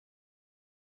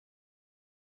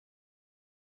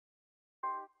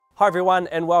Hi everyone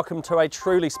and welcome to a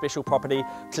truly special property.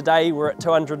 Today we're at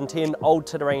 210 Old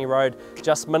Titirangi Road,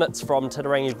 just minutes from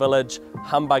Titirangi Village,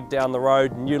 humbug down the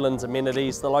road, Newlands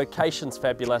amenities. The location's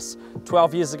fabulous.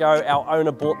 12 years ago our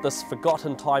owner bought this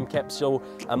forgotten time capsule,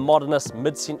 a modernist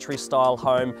mid-century style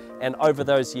home, and over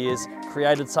those years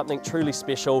created something truly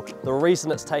special. The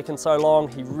reason it's taken so long,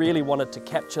 he really wanted to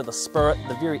capture the spirit,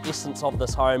 the very essence of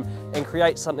this home and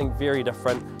create something very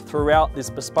different. Throughout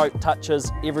there's bespoke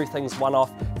touches, everything's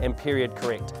one-off and period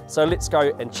correct. So let's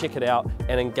go and check it out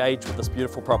and engage with this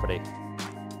beautiful property.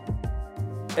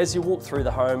 As you walk through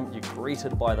the home, you're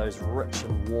greeted by those rich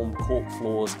and warm cork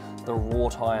floors, the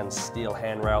wrought iron steel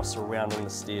handrail surrounding the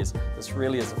stairs. This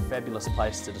really is a fabulous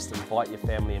place to just invite your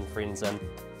family and friends in.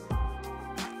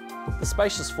 The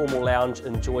spacious formal lounge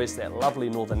enjoys that lovely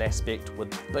northern aspect with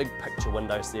big picture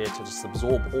windows there to just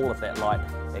absorb all of that light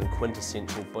and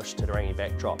quintessential bush Titirangi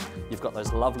backdrop. You've got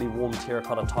those lovely warm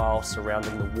terracotta tiles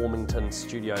surrounding the Warmington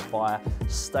studio fire,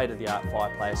 state-of-the-art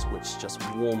fireplace which just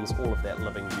warms all of that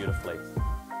living beautifully.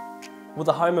 With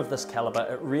a home of this calibre,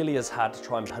 it really is hard to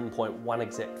try and pinpoint one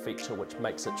exact feature which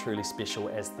makes it truly special,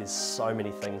 as there's so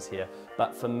many things here.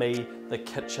 But for me, the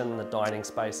kitchen, the dining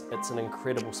space, it's an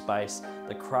incredible space.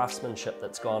 The craftsmanship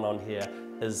that's gone on here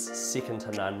is second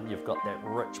to none. You've got that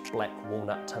rich black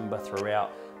walnut timber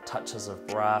throughout, touches of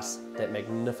brass, that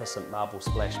magnificent marble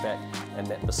splashback, and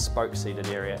that bespoke seated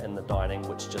area in the dining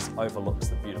which just overlooks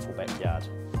the beautiful backyard.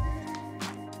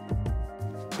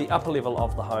 The upper level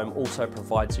of the home also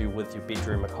provides you with your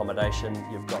bedroom accommodation.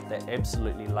 You've got that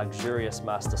absolutely luxurious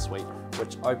master suite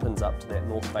which opens up to that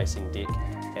north-facing deck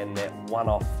and that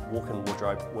one-off walk-in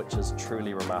wardrobe which is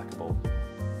truly remarkable.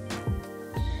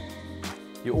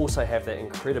 You also have that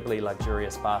incredibly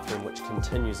luxurious bathroom which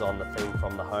continues on the theme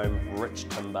from the home, rich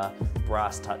timber,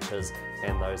 brass touches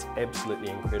and those absolutely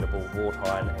incredible wrought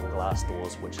iron and glass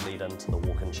doors which lead into the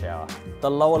walk-in shower.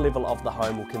 The lower level of the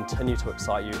home will continue to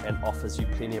excite you and offers you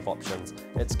plenty of options.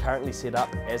 It's currently set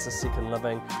up as a second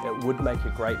living. It would make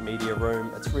a great media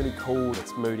room. It's really cool,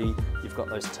 it's moody, you've got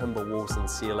those timber walls and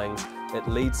ceilings. It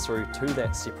leads through to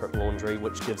that separate laundry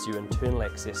which gives you internal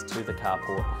access to the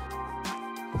carport.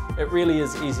 It really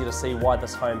is easy to see why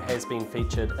this home has been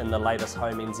featured in the latest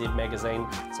Home NZ magazine,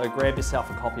 so grab yourself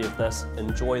a copy of this,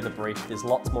 enjoy the brief, there's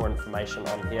lots more information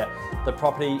on here. The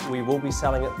property, we will be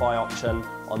selling it by auction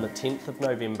on the 10th of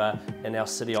November in our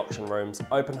city auction rooms.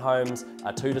 Open homes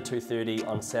are 2 to 2:30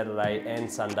 on Saturday and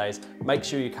Sundays. Make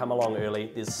sure you come along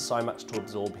early, there's so much to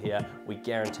absorb here, we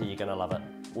guarantee you're going to love it.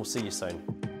 We'll see you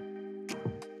soon.